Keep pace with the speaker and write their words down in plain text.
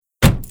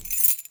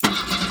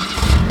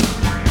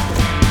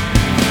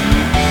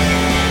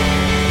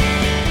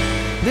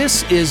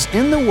This is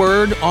In the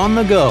Word on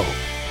the Go,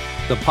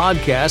 the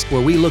podcast where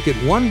we look at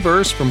one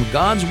verse from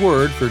God's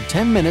Word for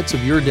 10 minutes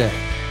of your day.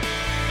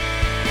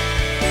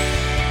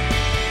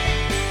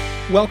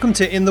 Welcome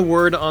to In the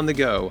Word on the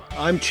Go.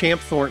 I'm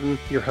Champ Thornton,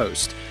 your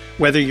host.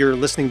 Whether you're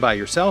listening by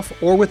yourself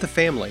or with a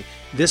family,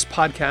 this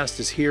podcast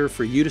is here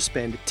for you to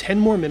spend 10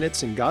 more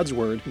minutes in God's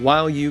Word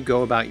while you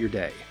go about your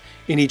day.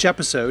 In each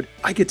episode,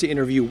 I get to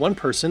interview one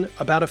person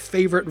about a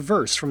favorite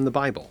verse from the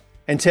Bible.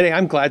 And today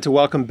I'm glad to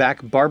welcome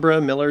back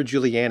Barbara Miller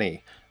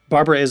Giuliani.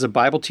 Barbara is a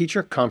Bible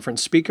teacher,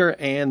 conference speaker,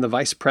 and the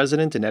vice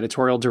president and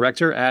editorial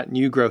director at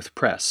New Growth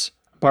Press.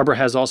 Barbara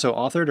has also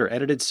authored or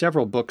edited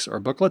several books or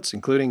booklets,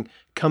 including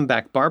Come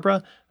Back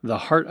Barbara, The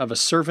Heart of a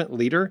Servant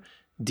Leader,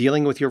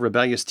 Dealing with Your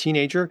Rebellious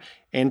Teenager,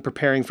 and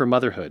Preparing for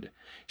Motherhood.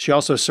 She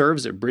also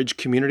serves at Bridge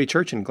Community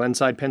Church in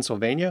Glenside,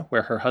 Pennsylvania,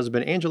 where her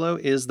husband Angelo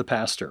is the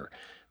pastor.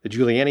 The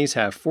Giulianis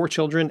have 4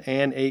 children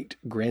and 8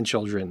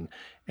 grandchildren.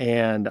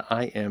 And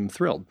I am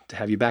thrilled to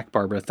have you back,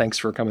 Barbara. Thanks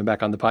for coming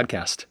back on the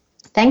podcast.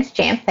 Thanks,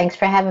 Champ. Thanks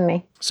for having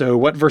me. So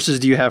what verses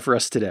do you have for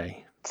us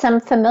today? Some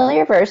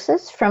familiar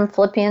verses from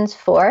Philippians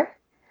 4.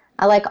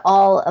 I like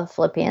all of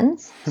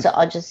Philippians, so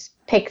I'll just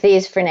pick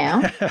these for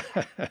now.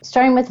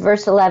 Starting with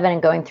verse 11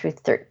 and going through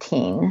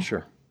 13.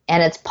 Sure.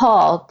 And it's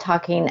Paul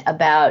talking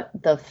about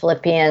the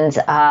Philippians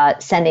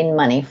sending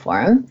money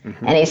for him.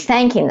 Mm-hmm. And he's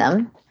thanking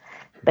them,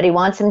 but he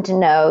wants them to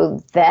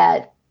know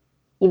that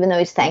even though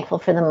he's thankful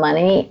for the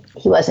money,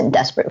 he wasn't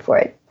desperate for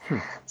it.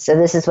 So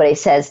this is what he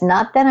says,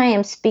 "Not that I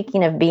am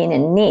speaking of being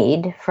in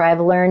need, for I've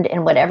learned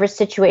in whatever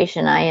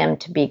situation I am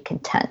to be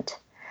content.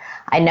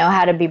 I know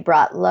how to be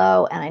brought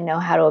low, and I know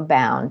how to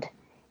abound.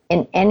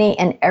 In any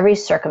and every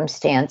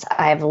circumstance,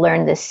 I have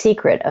learned the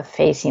secret of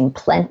facing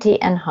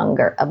plenty and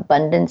hunger,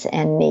 abundance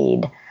and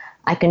need.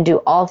 I can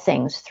do all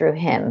things through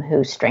him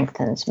who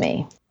strengthens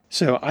me."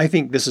 So I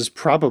think this is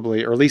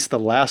probably, or at least the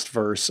last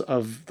verse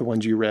of the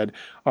ones you read,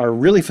 are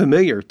really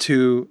familiar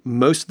to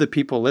most of the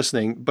people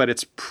listening, but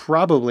it's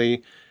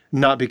probably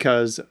not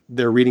because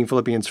they're reading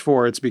Philippians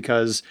 4. It's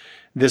because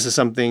this is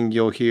something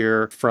you'll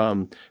hear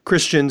from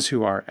Christians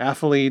who are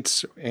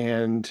athletes,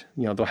 and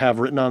they'll have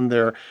written on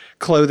their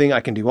clothing,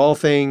 "I can do all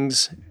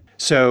things."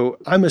 So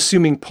I'm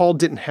assuming Paul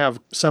didn't have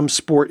some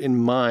sport in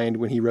mind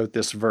when he wrote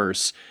this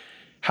verse.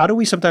 How do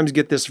we sometimes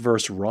get this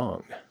verse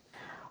wrong?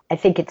 I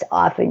think it's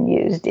often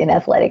used in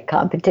athletic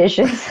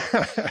competitions.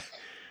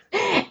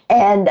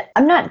 And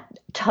I'm not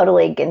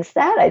totally against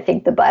that. I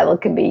think the Bible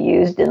can be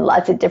used in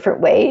lots of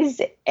different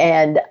ways.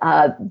 And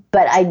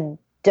but I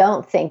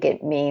don't think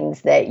it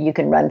means that you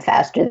can run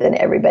faster than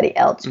everybody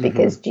else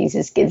because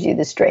Jesus gives you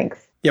the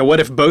strength. Yeah, what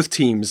if both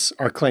teams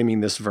are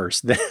claiming this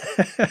verse?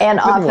 And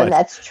often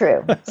that's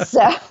true.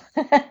 So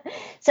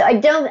I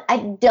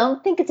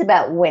don't think it's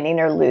about winning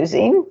or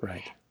losing.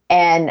 Right.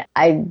 And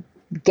I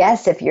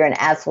guess if you're an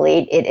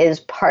athlete, it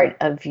is part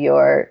of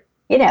your,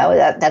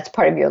 that's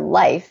part of your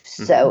life.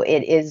 So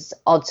it is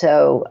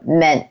also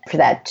meant for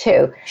that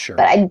too. Sure.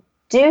 But I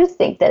do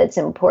think that it's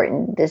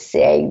important to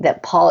say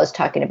that Paul is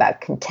talking about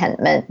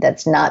contentment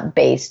that's not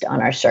based on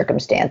our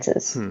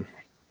circumstances.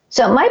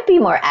 So it might be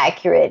more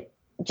accurate,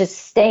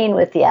 just staying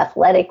with the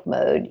athletic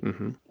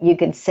mode. You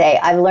could say,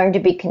 I've learned to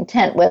be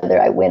content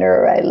whether I win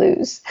or I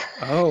lose.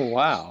 Oh,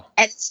 wow.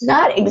 And it's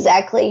not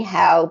exactly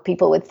how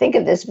people would think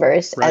of this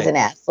verse as an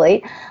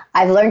athlete.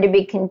 I've learned to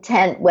be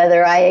content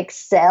whether I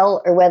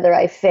excel or whether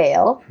I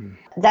fail.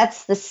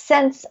 That's the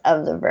sense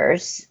of the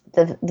verse.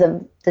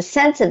 The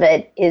sense of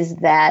it is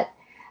that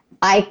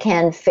I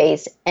can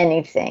face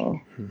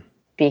anything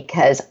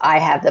because I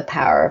have the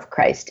power of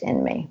Christ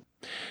in me.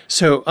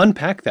 So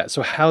unpack that.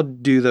 So how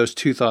do those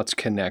two thoughts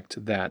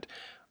connect, that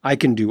I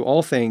can do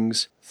all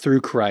things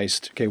through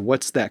Christ? Okay,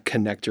 what's that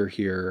connector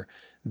here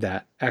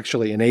that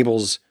actually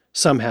enables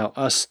somehow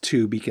us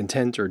to be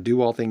content or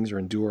do all things or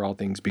endure all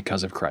things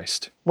because of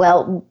Christ?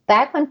 Well,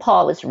 back when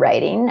Paul was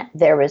writing,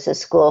 there was a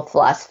school of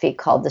philosophy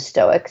called the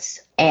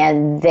Stoics,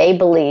 and they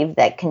believed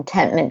that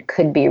contentment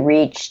could be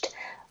reached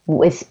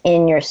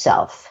within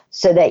yourself,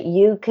 so that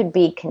you could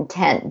be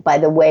content by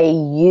the way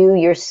you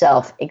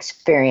yourself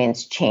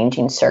experience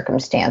changing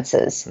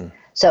circumstances.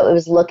 So it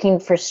was looking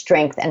for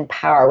strength and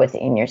power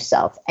within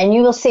yourself. And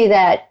you will see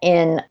that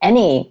in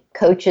any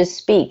coach's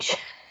speech,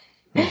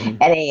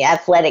 any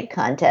athletic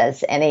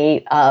contest,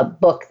 any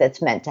book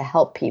that's meant to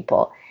help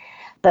people.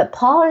 But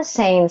Paul is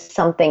saying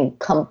something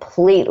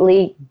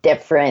completely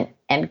different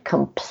and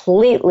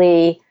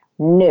completely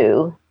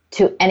new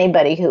to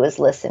anybody who is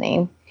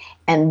listening.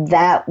 And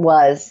that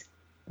was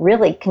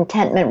really,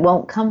 contentment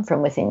won't come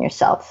from within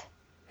yourself.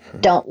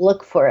 Don't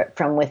look for it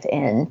from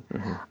within.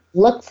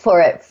 Look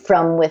for it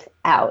from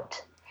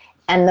without.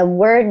 And the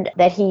word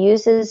that he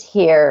uses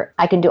here,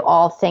 I can do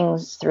all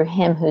things through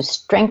him who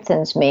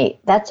strengthens me,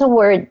 that's a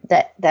word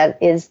that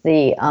is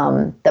the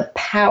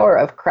power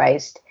of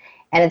Christ.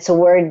 And it's a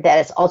word that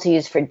is also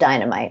used for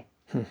dynamite.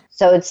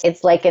 So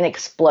it's like an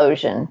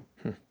explosion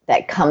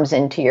that comes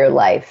into your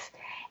life.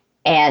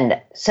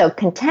 And so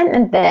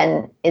contentment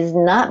then is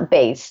not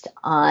based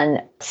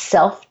on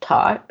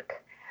self-talk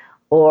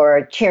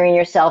or cheering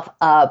yourself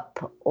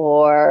up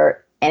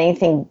or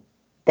anything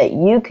that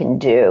you can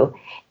do.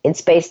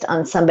 It's based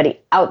on somebody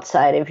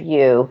outside of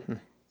you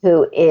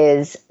who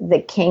is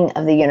the king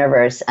of the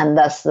universe and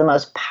thus the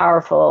most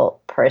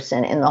powerful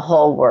person in the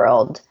whole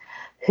world,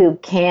 who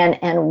can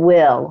and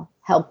will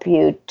help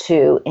you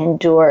to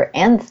endure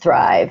and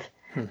thrive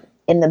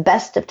in the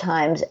best of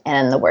times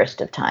and in the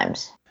worst of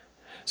times.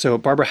 So,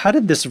 Barbara, how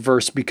did this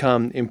verse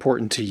become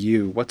important to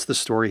you? What's the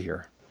story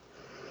here?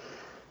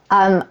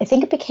 I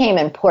think it became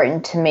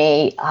important to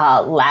me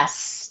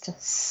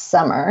last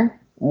summer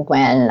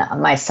when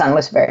my son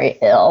was very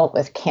ill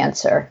with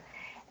cancer.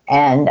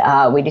 And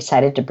we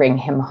decided to bring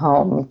him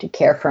home to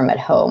care for him at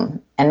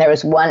home. And there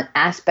was one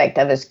aspect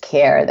of his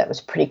care that was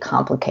pretty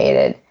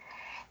complicated.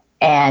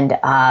 And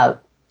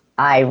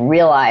I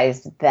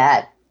realized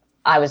that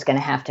I was going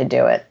to have to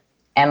do it.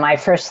 And my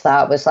first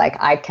thought was like,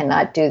 I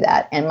cannot do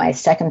that. And my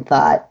second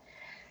thought,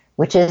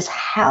 which is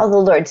how the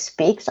Lord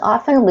speaks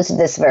often, was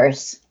this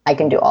verse: I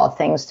can do all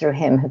things through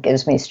him who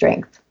gives me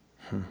strength.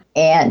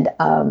 And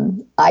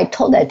I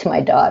told that to my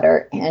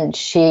daughter, and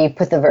she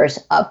put the verse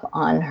up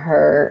on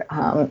her,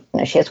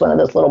 she has one of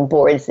those little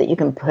boards that you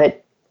can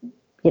put,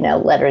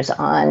 letters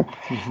on.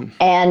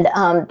 And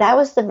that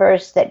was the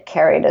verse that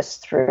carried us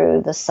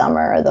through the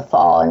summer, the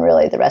fall, and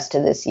really the rest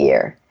of this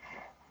year.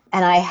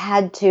 And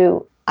I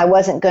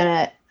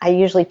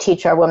usually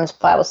teach our women's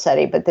Bible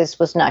study, but this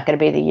was not going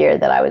to be the year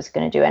that I was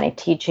going to do any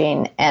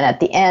teaching. And at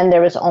the end,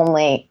 there was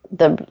only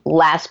the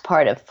last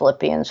part of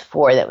Philippians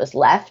 4 that was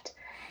left.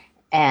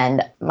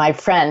 And my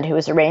friend who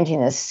was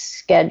arranging this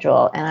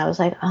schedule, and I was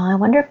like, I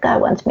wonder if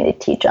God wants me to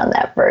teach on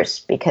that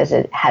verse because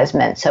it has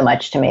meant so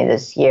much to me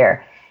this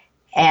year.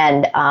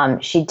 And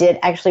she did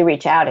actually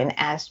reach out and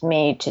asked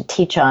me to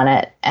teach on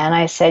it. And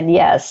I said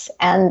yes.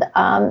 And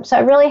so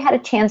I really had a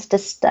chance to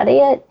study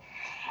it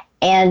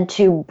and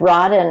to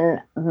broaden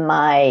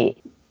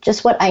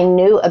just what I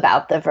knew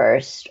about the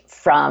verse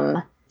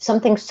from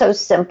something so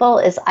simple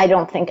as I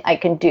don't think I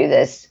can do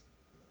this,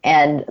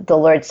 and the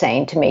Lord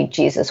saying to me,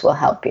 Jesus will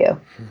help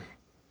you,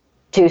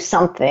 to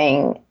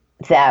something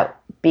that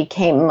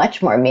became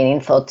much more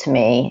meaningful to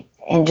me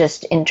in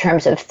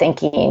terms of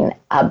thinking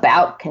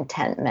about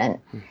contentment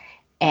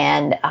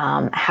and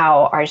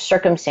how our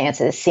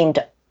circumstances seem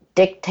to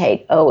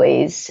dictate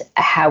always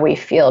how we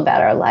feel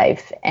about our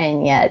life,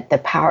 and yet the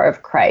power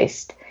of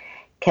Christ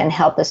can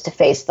help us to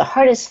face the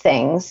hardest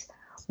things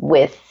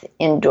with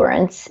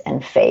endurance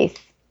and faith,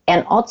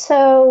 and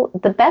also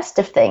the best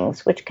of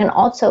things, which can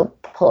also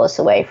pull us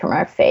away from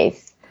our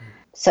faith.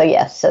 So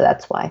yes, so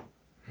that's why.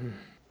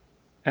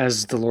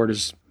 As the Lord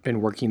has been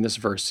working this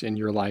verse in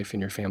your life, in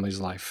your family's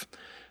life,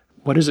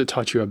 what has it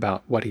taught you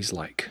about what he's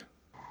like?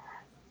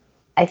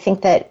 I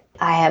think that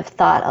I have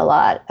thought a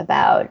lot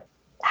about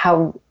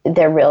how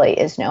there really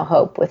is no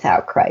hope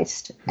without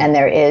Christ, and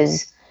there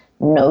is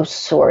no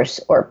source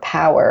or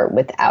power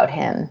without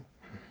him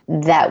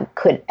that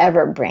could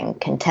ever bring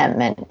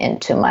contentment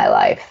into my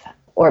life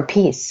or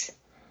peace.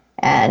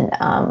 And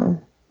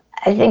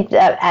I think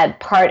that at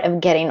part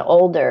of getting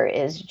older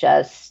is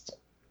just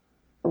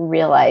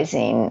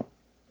realizing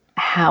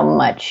how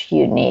much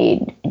you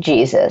need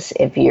Jesus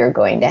if you're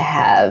going to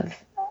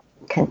have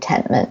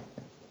contentment.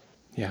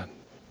 Yeah.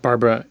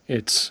 Barbara,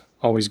 it's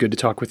always good to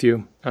talk with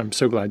you. I'm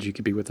so glad you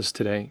could be with us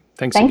today.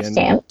 Thanks again.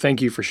 Dan.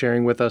 Thank you for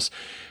sharing with us.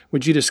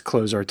 Would you just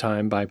close our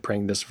time by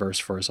praying this verse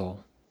for us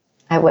all?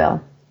 I will.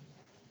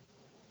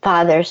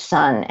 Father,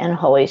 Son, and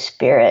Holy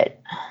Spirit,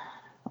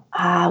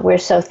 we're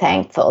so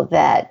thankful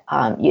that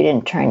you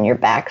didn't turn your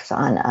backs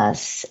on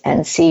us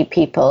and see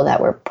people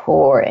that were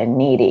poor and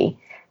needy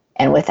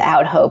and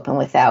without hope and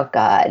without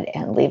God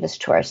and leave us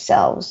to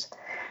ourselves,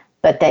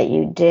 but that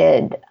you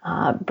did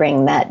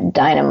bring that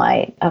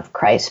dynamite of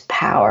Christ's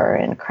power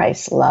and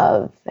Christ's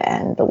love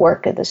and the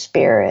work of the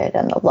Spirit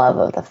and the love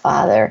of the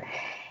Father,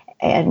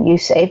 and you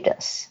saved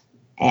us.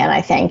 And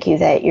I thank you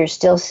that you're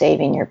still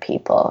saving your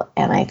people,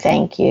 and I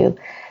thank you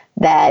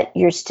that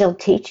you're still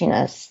teaching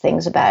us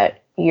things about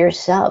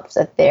yourself,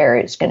 that there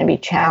is going to be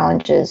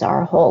challenges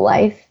our whole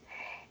life,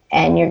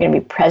 and you're going to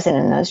be present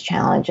in those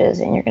challenges,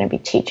 and you're going to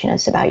be teaching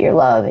us about your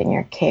love and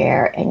your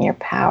care and your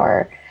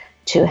power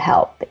to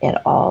help in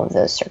all of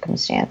those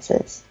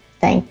circumstances.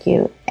 Thank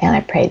you, and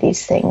I pray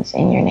these things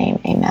in your name.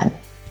 Amen.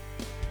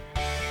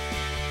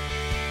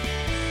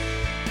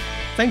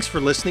 Thanks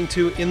for listening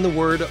to In the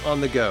Word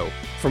on the Go.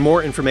 For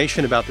more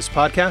information about this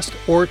podcast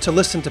or to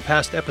listen to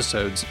past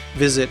episodes,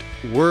 visit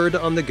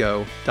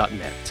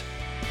wordonthego.net.